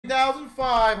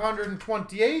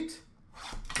19,528.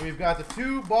 We've got the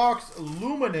 2-box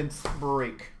Luminance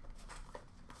break.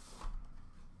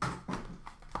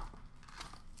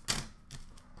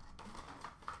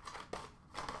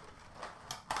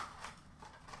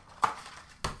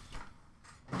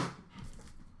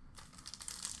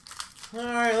 All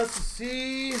right, let's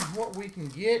see what we can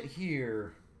get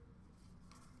here.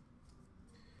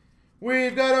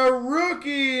 We've got a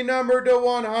rookie numbered to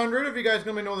 100. If you guys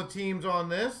can let me know the teams on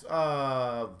this.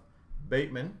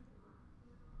 Bateman.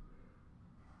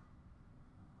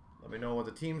 Let me know what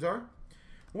the teams are.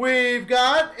 We've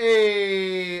got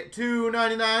a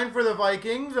 $2.99 for the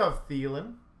Vikings of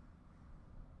Thielen.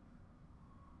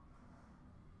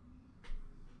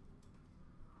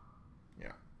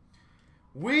 Yeah.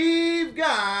 We've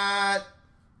got,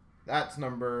 that's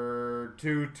number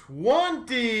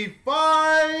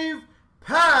 225,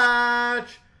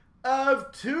 patch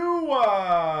of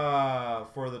Tua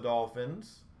for the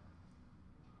Dolphins.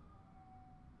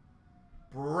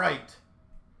 Bright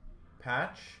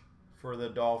patch for the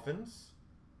Dolphins,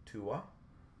 Tua.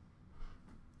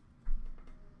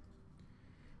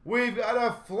 We've got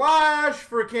a flash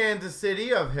for Kansas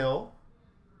City of Hill.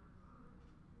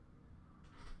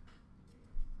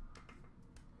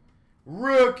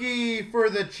 Rookie for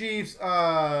the Chiefs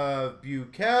of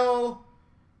Bukel.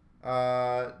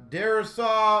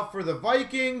 Darisaw for the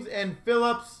Vikings. And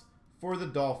Phillips for the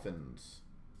Dolphins.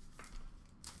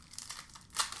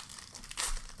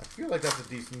 I feel like that's a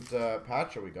decent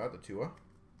patch that we got, the Tua.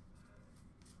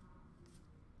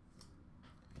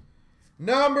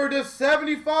 Number to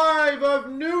 75 of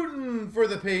Newton for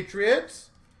the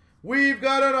Patriots. We've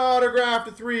got an autograph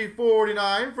to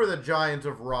 349 for the Giants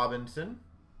of Robinson.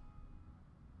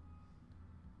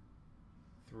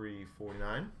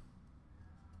 349.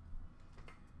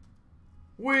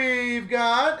 We've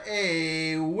got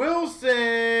a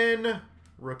Wilson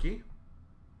rookie.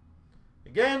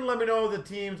 Again, let me know the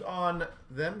teams on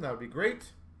them. That would be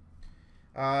great.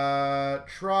 Tryon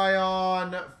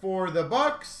for the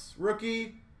Bucks,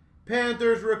 rookie.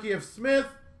 Panthers, rookie of Smith.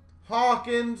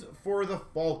 Hawkins for the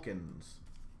Falcons.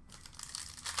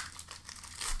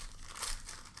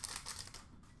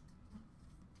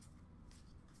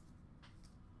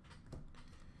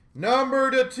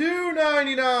 Number to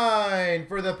 299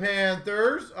 for the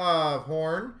Panthers of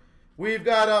Horn. We've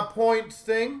got a point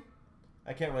sting.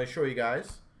 I can't really show you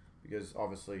guys because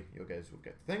obviously you guys will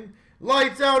get the thing.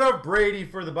 Lights out of Brady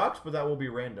for the Bucks, but that will be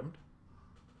randomed.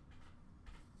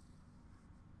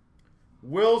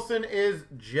 Wilson is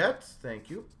Jets. Thank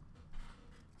you.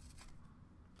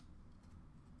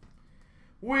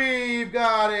 We've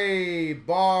got a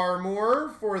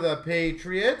Barmore for the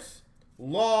Patriots.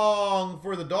 Long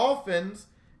for the Dolphins.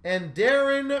 And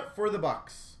Darren for the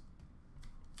Bucks.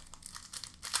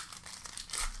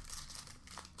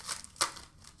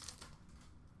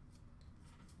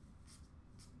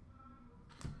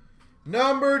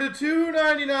 Number to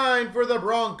 299 for the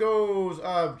Broncos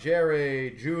of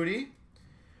Jerry Jeudy.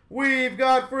 We've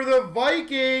got for the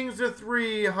Vikings a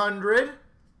 300.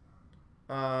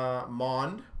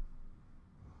 Mond.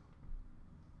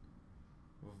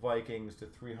 Vikings to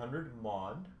 300.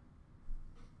 Mond.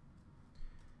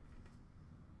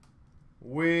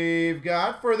 We've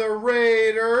got for the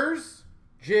Raiders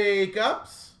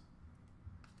Jacobs.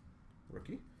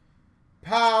 Rookie.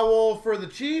 Powell for the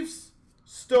Chiefs.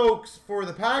 Stokes for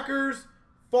the Packers.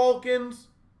 Falcons.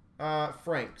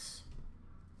 Franks.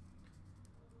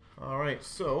 All right,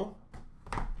 so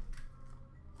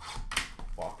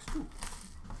box 2.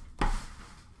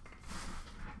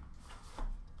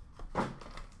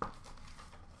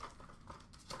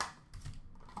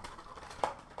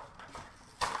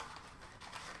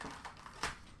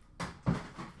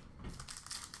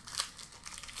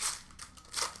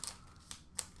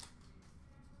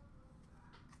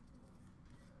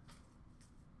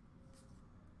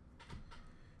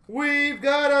 We've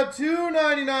got a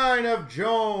 $2.99 of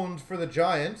Jones for the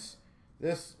Giants.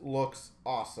 This looks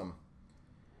awesome.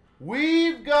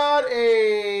 We've got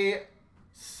a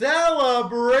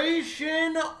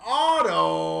Celebration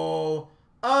Auto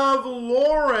of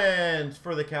Lawrence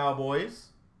for the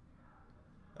Cowboys.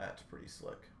 That's pretty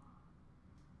slick.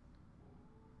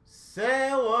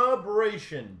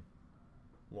 Celebration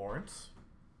Lawrence.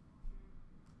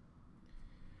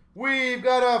 We've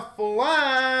got a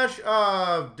flash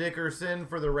of Dickerson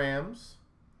for the Rams.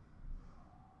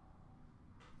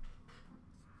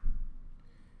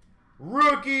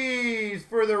 Rookies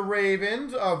for the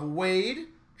Ravens of Wade,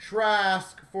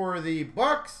 Trask for the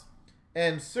Bucks,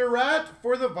 and Surratt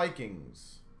for the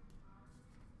Vikings.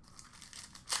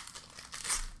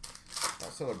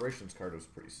 That Celebrations card was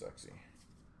pretty sexy.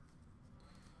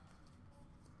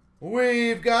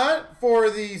 We've got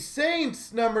for the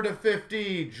Saints, number to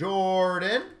 50,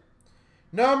 Jordan.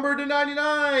 Number to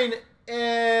 99,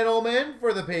 Edelman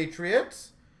for the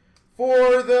Patriots.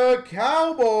 For the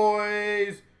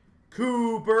Cowboys,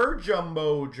 Cooper,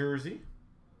 jumbo jersey.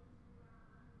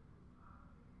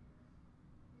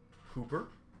 Cooper.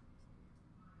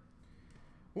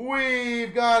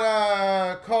 We've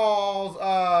got calls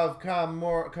of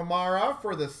Kamara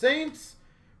for the Saints.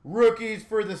 Rookies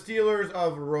for the Steelers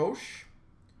of Roche.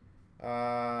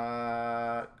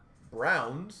 Browns.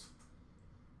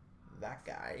 That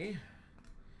guy.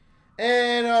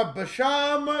 And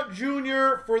Basham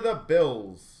Jr. for the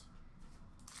Bills.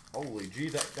 Holy gee,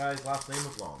 that guy's last name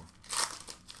was long.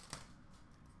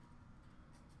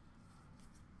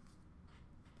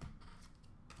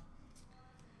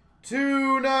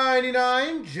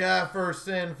 $2.99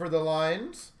 Jefferson for the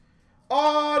Lions.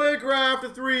 Autograph to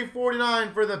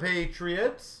 349 for the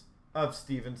Patriots of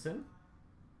Stevenson.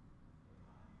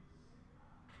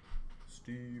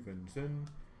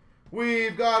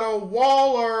 We've got a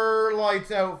Waller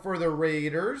lights out for the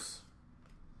Raiders.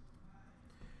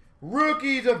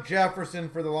 Rookies of Jefferson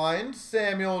for the Lions.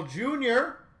 Samuel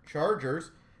Jr.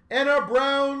 Chargers. And a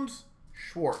Browns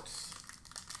Schwartz.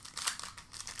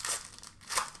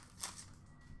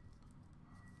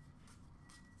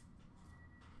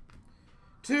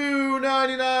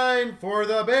 $2.99 for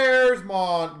the Bears,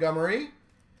 Montgomery.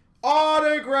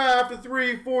 Autograph to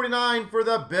 349 for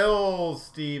the Bills,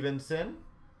 Stevenson.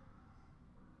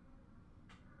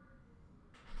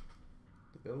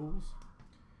 The Bills.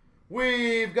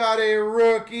 We've got a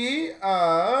rookie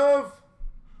of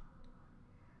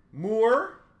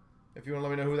Moore. If you want to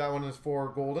let me know who that one is for,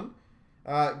 Golden.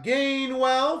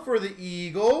 Gainwell for the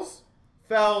Eagles.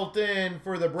 Felton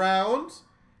for the Browns.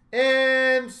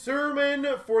 And Sermon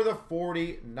for the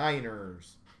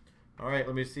 49ers. All right,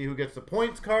 let me see who gets the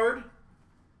points card.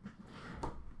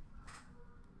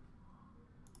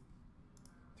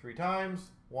 3 times.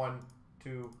 1,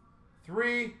 2,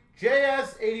 3.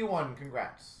 JS81,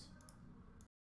 congrats.